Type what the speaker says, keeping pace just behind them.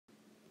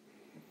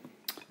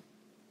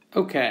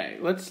Okay,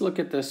 let's look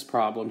at this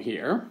problem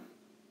here.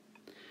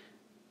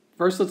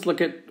 First, let's look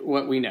at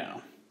what we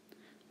know.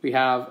 We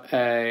have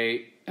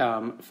a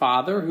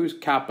father who's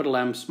capital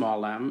M,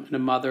 small m, and a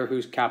mother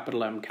who's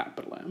capital M,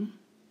 capital M.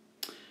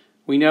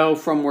 We know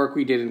from work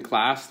we did in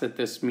class that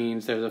this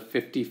means there's a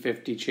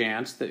 50-50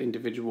 chance that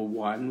individual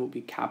 1 will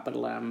be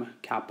capital M,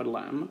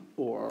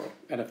 or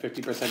at a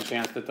 50%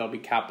 chance that they'll be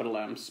capital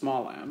M,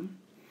 small m.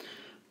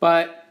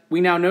 But we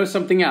now know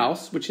something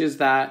else, which is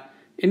that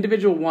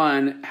individual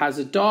 1 has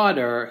a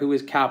daughter who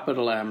is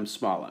capital M,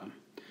 small m.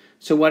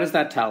 So what does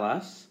that tell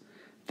us?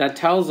 That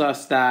tells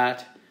us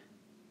that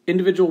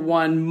individual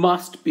 1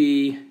 must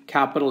be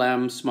capital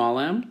M, small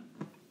m.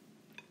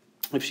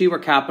 If she were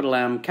capital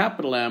M,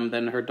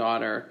 then her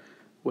daughter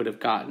would have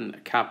gotten a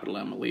capital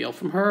M allele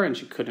from her, and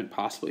she couldn't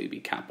possibly be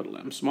capital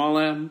M, small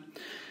m.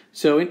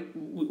 So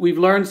we've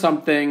learned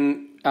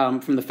something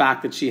from the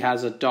fact that she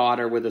has a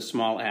daughter with a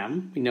small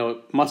m. We know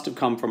it must have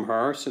come from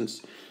her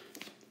since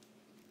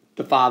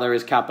the father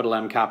is capital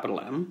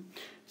M.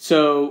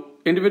 So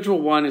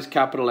individual 1 is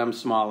capital M,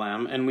 small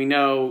m, and we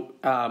know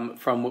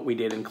from what we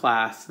did in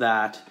class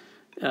that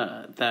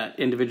that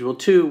individual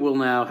 2 will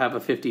now have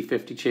a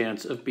 50-50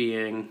 chance of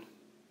being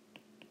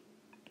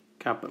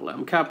capital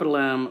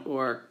M,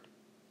 or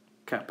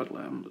capital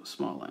M,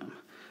 small m.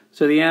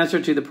 So the answer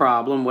to the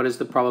problem, what is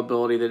the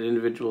probability that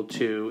individual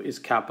 2 is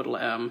capital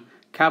M?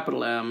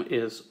 Capital M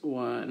is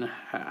 1/2.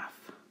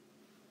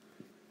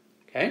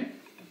 Okay?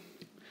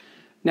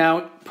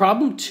 Now,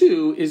 problem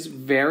 2 is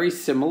very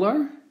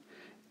similar,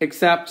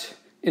 except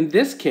in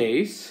this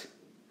case,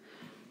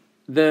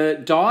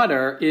 the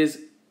daughter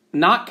is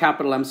not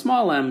capital M,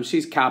 small m,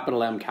 she's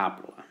capital M.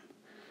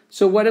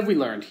 So what have we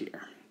learned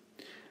here?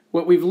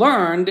 What we've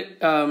learned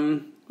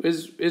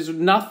is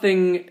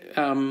nothing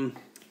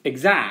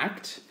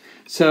exact.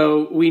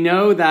 So we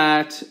know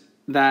that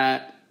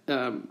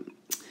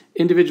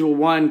individual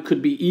 1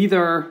 could be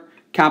either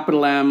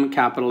capital M,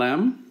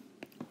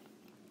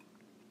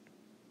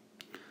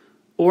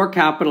 or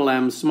capital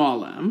M,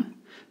 small m,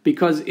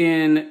 because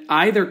in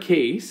either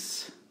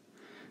case,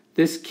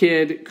 this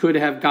kid could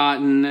have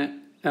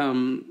gotten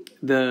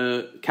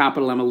the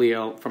capital M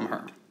allele from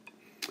her.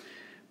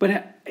 But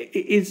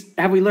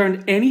have we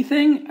learned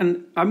anything?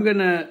 And I'm going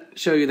to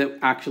show you that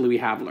actually we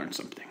have learned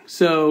something.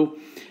 So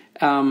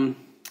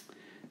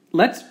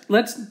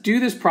let's do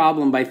this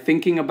problem by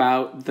thinking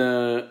about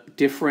the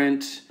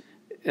different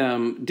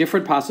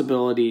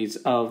possibilities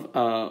of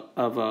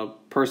a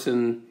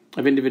person,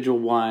 of individual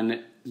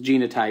 1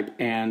 genotype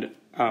and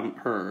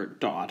her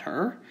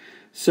daughter.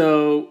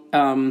 So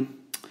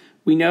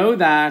we know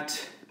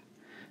that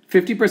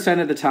 50%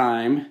 of the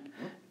time,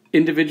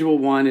 individual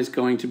 1 is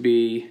going to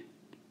be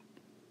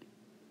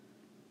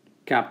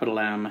capital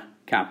M.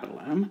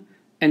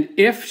 And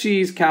if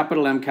she's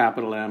capital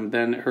M,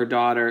 then her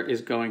daughter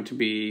is going to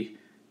be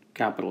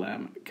capital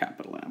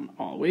M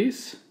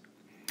always.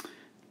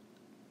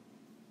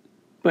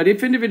 But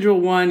if individual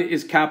 1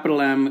 is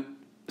capital M,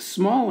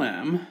 small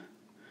m,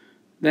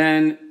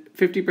 then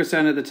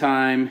 50% of the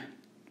time,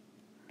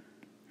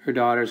 her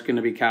daughter is going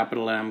to be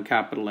capital M,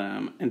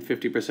 and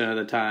 50% of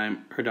the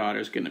time, her daughter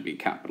is going to be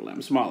capital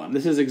M, small m.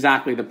 This is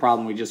exactly the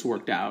problem we just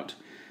worked out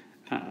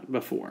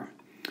before.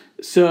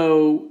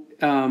 So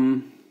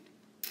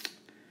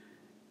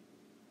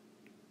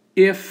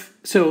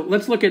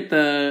let's look at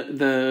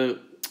the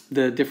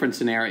different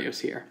scenarios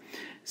here.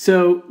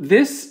 So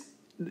this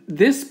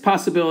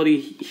possibility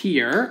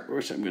here,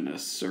 which I'm going to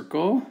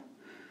circle.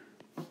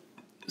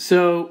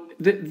 So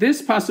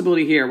this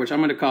possibility here, which I'm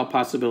going to call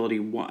possibility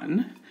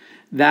 1,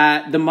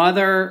 that the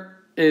mother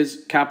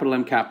is capital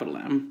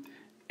M,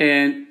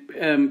 and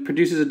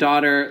produces a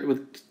daughter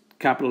with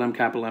capital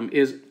M,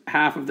 is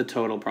half of the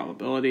total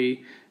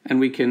probability. And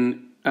we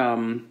can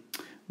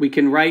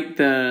write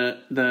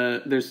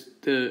there's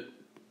the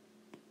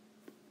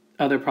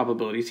other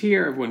probabilities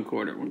here of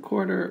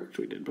 1/4, which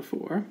we did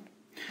before.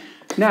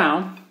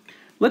 Now,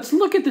 let's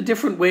look at the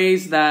different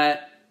ways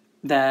that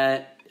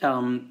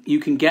you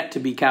can get to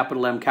be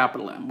capital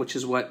M, which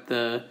is what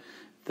the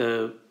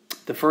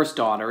first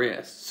daughter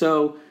is.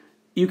 So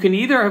you can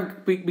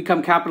either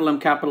become capital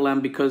M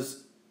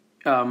because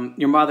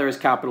your mother is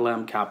capital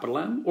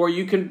M, or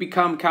you can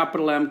become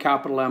capital M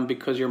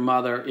because your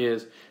mother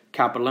is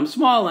capital M,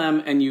 small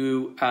m, and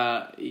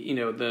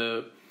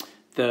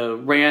the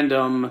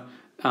random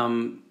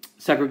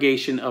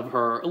segregation of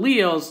her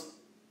alleles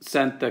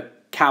sent the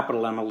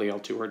capital M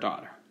allele to her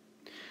daughter.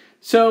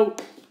 So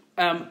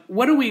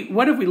what have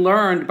we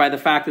learned by the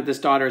fact that this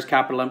daughter is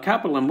capital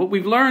M? What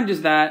we've learned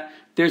is that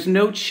there's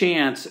no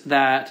chance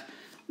that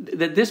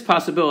this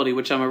possibility,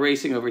 which I'm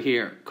erasing over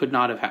here, could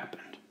not have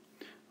happened.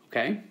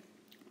 Okay?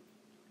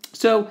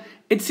 So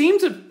it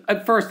seems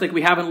at first like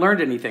we haven't learned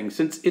anything,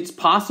 since it's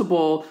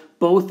possible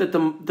both that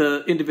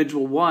the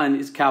individual 1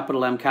 is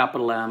capital M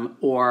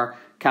or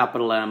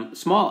capital M,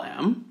 small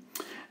m.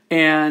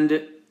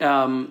 And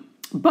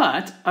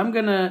but I'm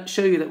going to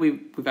show you that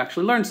we've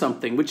actually learned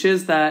something, which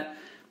is that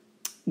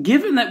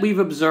given that we've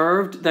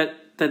observed that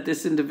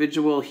this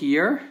individual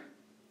here,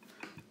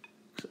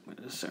 so I'm going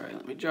sorry,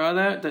 let me draw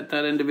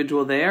that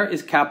individual there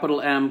is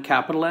capital M,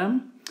 capital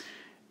M.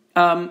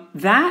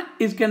 That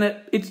is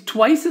it's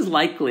twice as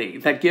likely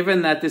that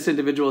given that this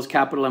individual is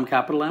capital M,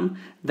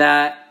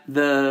 that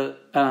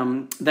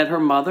that her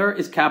mother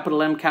is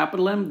capital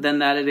M, than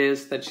that it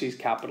is that she's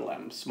capital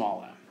M,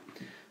 small m.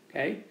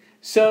 Okay,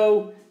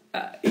 so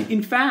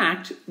in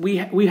fact, we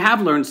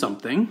have learned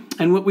something,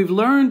 and what we've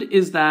learned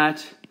is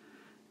that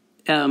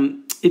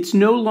it's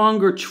no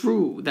longer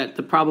true that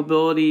the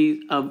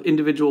probability of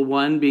individual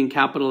 1 being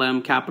capital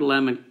M,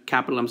 and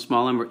capital M,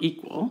 small m are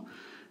equal.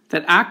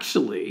 That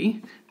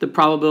actually the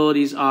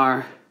probabilities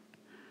are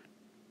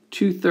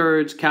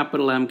 2/3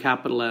 capital M,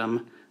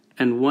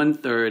 and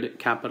 1/3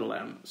 capital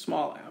M,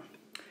 small m.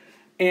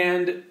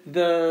 And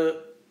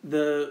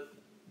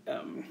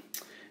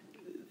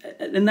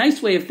a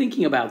nice way of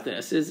thinking about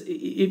this is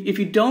if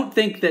you don't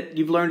think that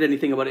you've learned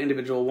anything about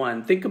individual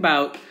 1, think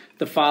about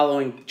the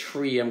following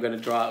tree I'm going to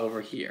draw over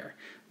here,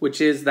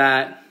 which is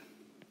that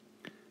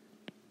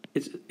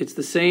it's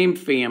the same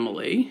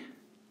family.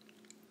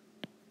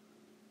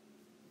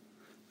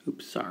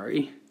 Oops,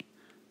 sorry.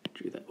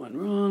 Drew that one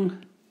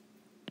wrong.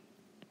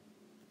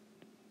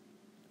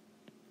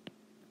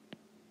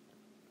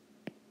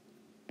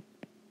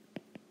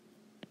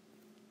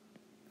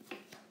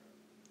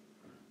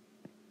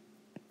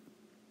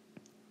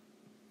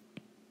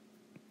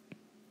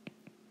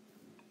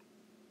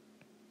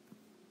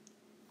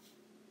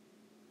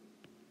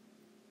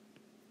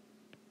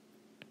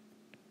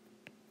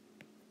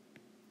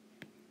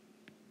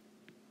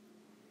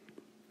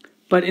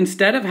 But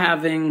instead of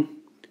having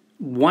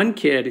one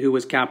kid who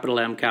was capital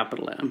M,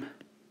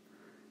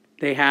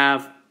 they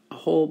have a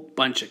whole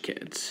bunch of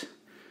kids.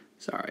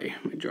 Sorry,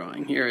 my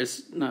drawing here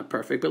is not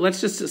perfect, but let's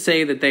just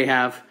say that they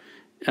have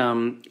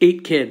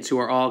 8 kids who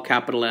are all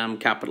capital M.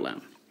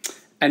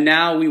 And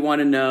now we want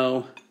to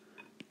know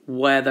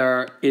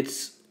whether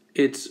it's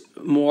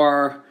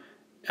more,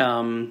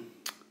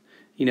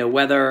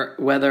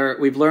 whether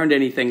we've learned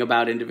anything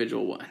about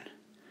individual 1.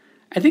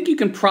 I think you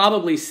can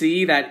probably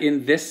see that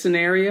in this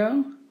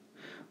scenario,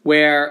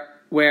 where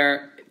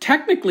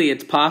technically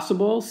it's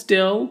possible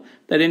still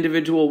that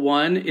individual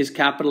 1 is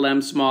capital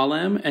M, small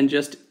m, and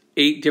just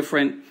 8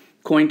 different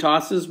coin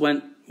tosses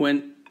went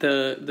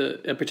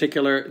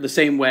the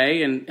same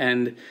way,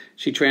 and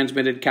she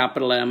transmitted the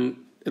capital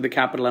M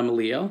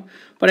allele.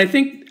 But I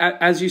think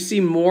as you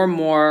see more and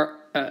more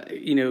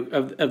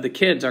of the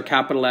kids are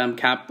capital M,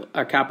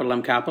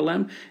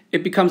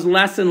 it becomes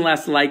less and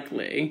less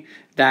likely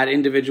that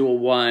individual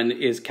 1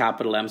 is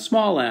capital M,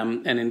 small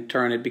m, and in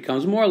turn it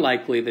becomes more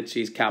likely that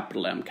she's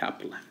capital M.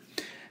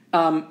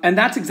 And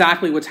that's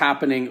exactly what's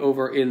happening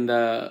over in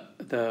the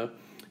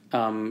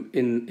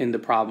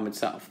problem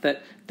itself.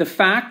 That the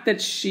fact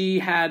that she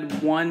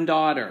had one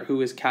daughter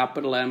who is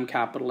capital M,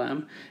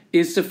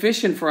 is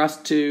sufficient for us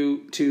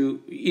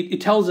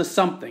it tells us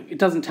something. It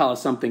doesn't tell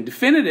us something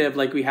definitive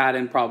like we had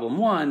in problem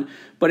 1,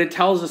 but it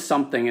tells us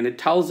something, and it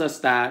tells us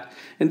that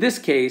in this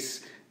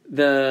case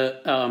the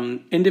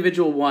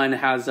individual 1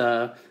 has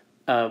is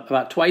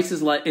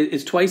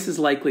twice as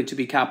likely to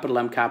be capital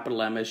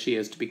M as she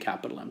is to be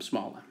capital M,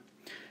 small m.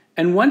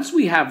 And once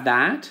we have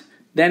that,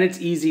 then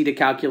it's easy to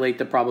calculate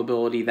the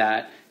probability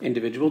that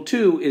individual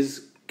 2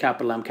 is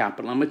capital M.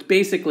 It's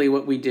basically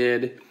what we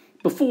did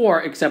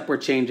before, except we're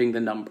changing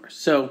the numbers.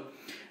 So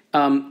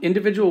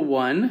individual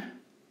 1,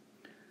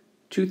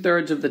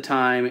 2/3 of the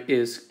time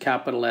is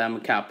capital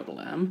M.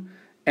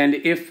 And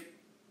if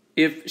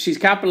she's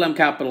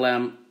capital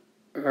M,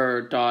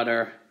 her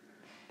daughter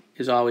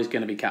is always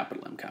going to be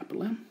capital M.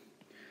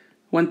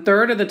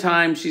 1/3 of the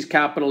time she's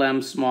capital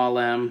M, small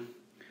m.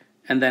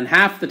 And then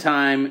half the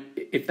time,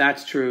 if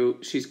that's true,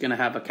 she's going to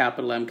have a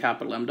capital M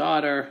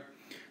daughter,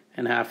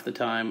 and half the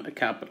time a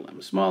capital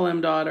M, small m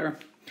daughter.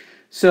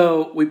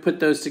 So we put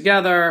those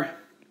together,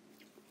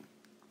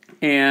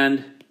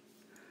 and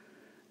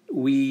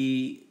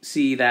we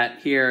see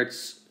that here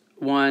it's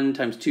 1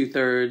 times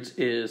 2/3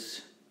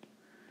 is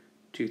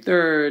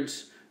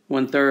 2/3.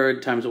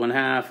 1/3 times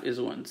 1/2 is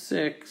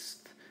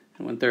 1/6,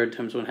 and 1/3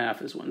 times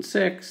 1/2 is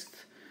 1/6.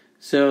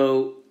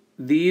 So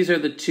these are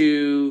the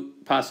two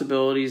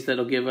possibilities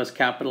that'll give us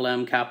capital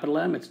M.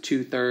 It's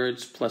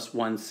 2/3 plus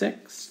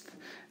 1/6,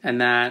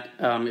 and that,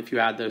 if you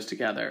add those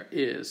together,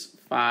 is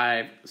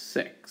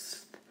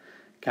 5/6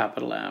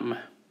 capital M.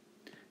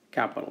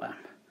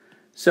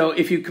 So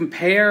if you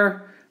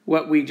compare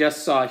what we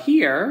just saw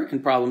here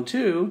in problem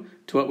 2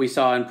 to what we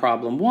saw in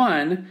problem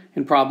 1,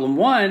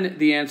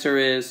 the answer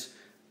is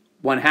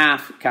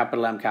 1/2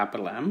 capital M.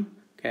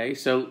 Okay,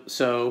 so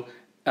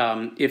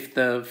if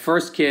the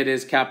first kid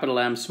is capital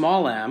M,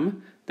 small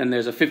m, then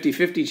there's a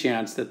 50-50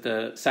 chance that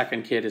the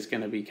second kid is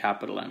going to be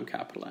capital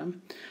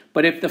M.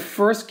 But if the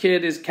first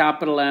kid is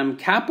capital M,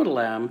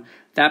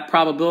 that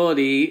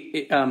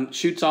probability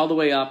shoots all the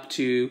way up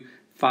to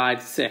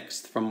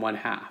 5/6 from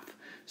 1/2.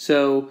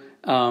 So,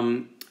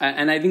 and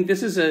I think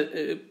this is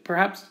a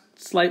perhaps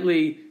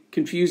slightly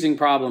confusing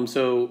problem.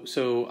 So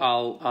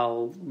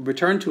I'll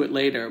return to it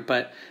later.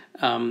 But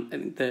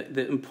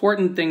the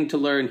important thing to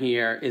learn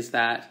here is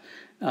that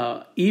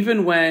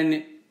even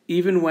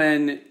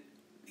when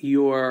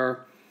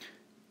you're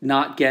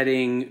not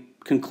getting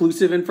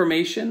conclusive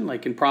information,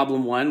 like in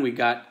problem 1, we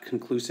got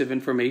conclusive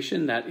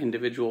information that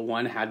individual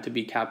 1 had to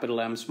be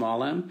capital M,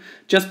 small m.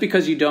 Just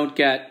because you don't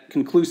get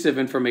conclusive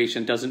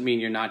information doesn't mean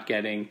you're not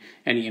getting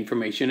any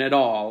information at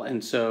all.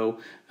 And so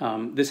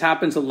this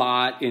happens a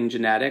lot in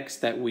genetics,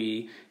 that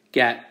we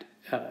get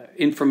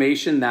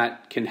information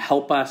that can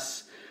help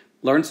us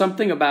learn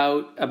something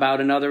about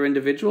another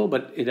individual,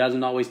 but it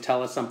doesn't always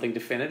tell us something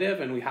definitive,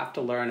 and we have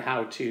to learn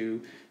how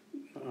to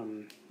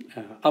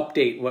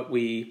update what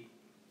we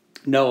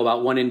know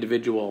about one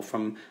individual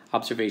from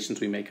observations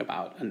we make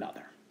about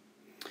another.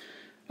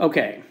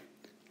 Okay,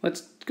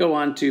 let's go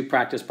on to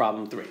practice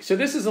problem 3. So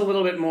this is a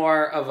little bit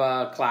more of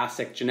a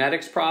classic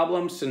genetics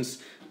problem,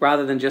 since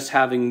rather than just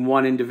having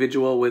one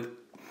individual with,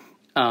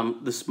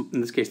 in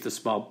this case, the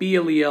small b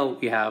allele,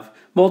 we have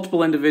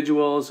multiple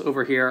individuals.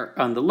 Over here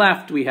on the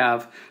left, we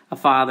have a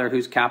father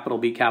who's capital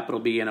B,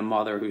 and a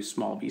mother who's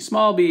small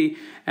b.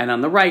 And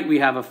on the right, we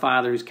have a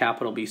father who's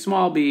capital B,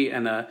 small b,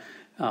 and a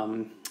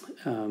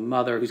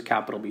mother who's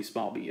capital B,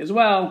 small b as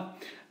well.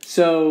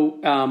 So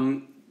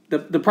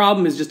the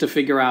problem is just to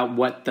figure out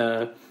what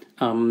the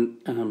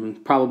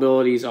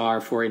probabilities are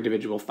for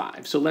individual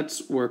 5. So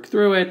let's work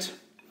through it.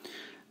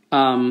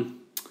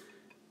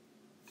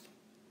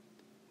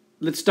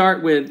 Let's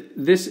start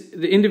with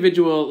the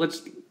individual.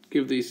 Let's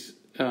give these,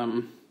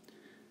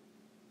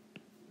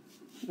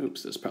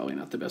 oops, that's probably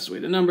not the best way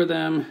to number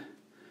them.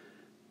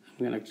 I'm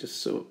going to,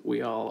 just so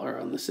we all are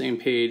on the same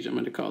page, I'm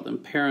going to call them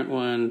parent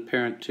 1,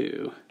 parent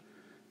 2,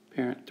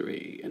 parent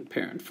 3, and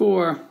parent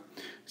 4.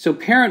 So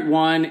parent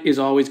 1 is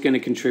always going to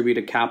contribute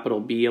a capital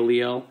B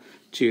allele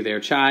to their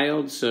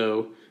child.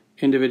 So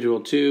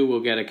individual 2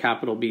 will get a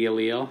capital B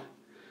allele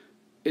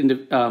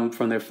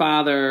from their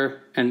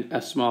father and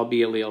a small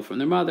b allele from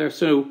their mother.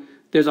 So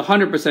there's a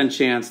 100%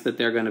 chance that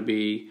they're going to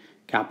be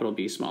capital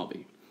B, small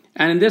b.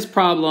 And in this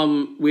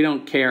problem, we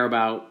don't care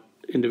about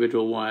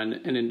individual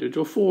 1 and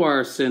individual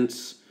 4,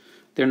 since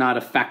they're not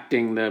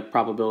affecting the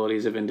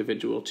probabilities of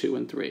individual 2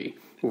 and 3.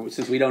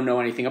 Since we don't know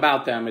anything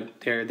about them,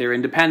 they're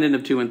independent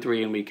of 2 and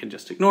 3, and we can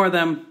just ignore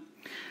them.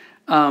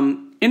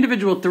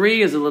 Individual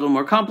 3 is a little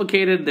more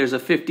complicated. There's a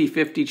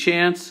 50-50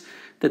 chance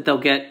that they'll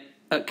get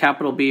a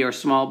capital B or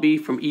small b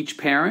from each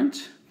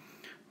parent,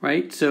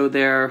 right? So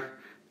their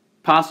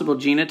possible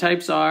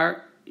genotypes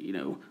are,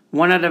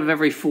 1 out of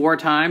every 4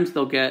 times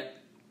they'll get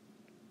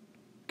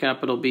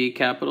capital B,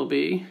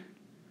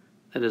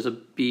 that is a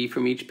B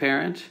from each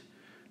parent.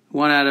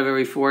 1 out of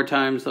every 4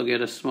 times they'll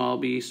get a small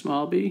b,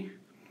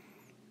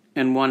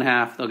 and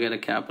 1/2 they'll get a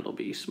capital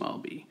B, small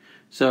b.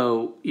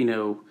 So,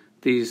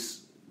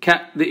 these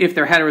if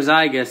they're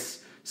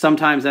heterozygous,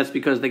 sometimes that's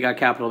because they got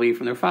capital B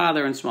from their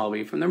father and small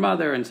b from their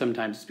mother, and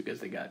sometimes it's because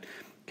they got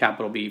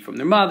capital B from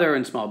their mother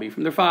and small b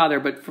from their father,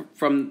 but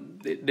from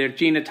their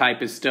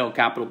genotype is still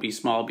capital B,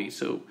 small b,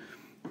 so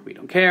we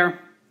don't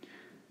care.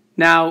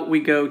 Now we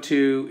go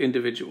to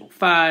individual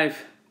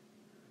 5,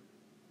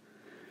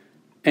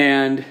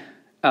 and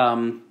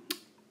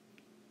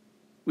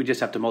we just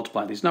have to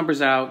multiply these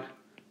numbers out.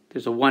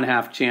 There's a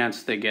 1/2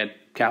 chance they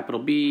get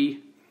capital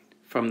B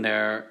from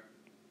their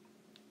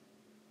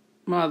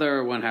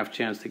mother, 1/2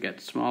 chance to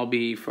get small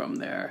b from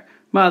their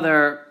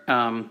mother.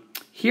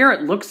 Here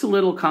it looks a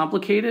little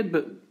complicated,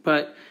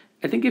 but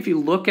I think if you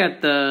look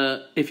at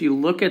the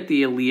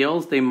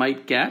alleles they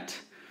might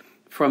get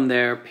from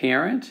their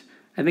parent,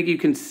 I think you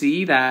can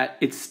see that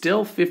it's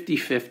still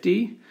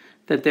 50-50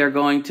 that they're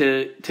going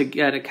to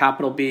get a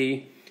capital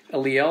B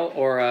allele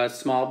or a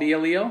small b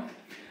allele,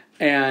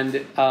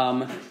 and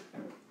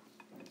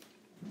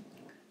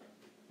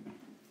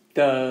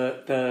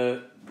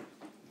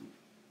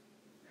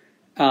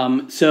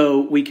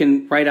so we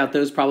can write out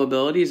those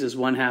probabilities as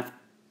 1/2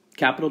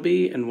 capital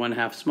B and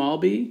 1/2 small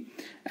b.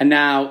 And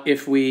now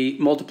if we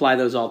multiply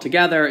those all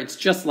together, it's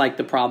just like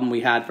the problem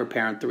we had for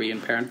parent 3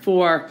 and parent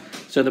 4.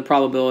 So the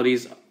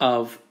probabilities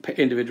of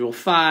individual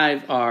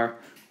 5 are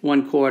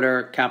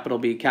 1/4 capital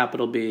B,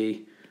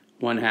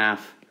 1/2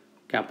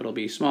 capital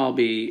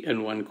B,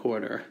 and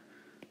 1/4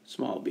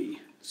 small b.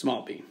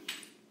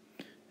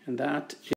 And that is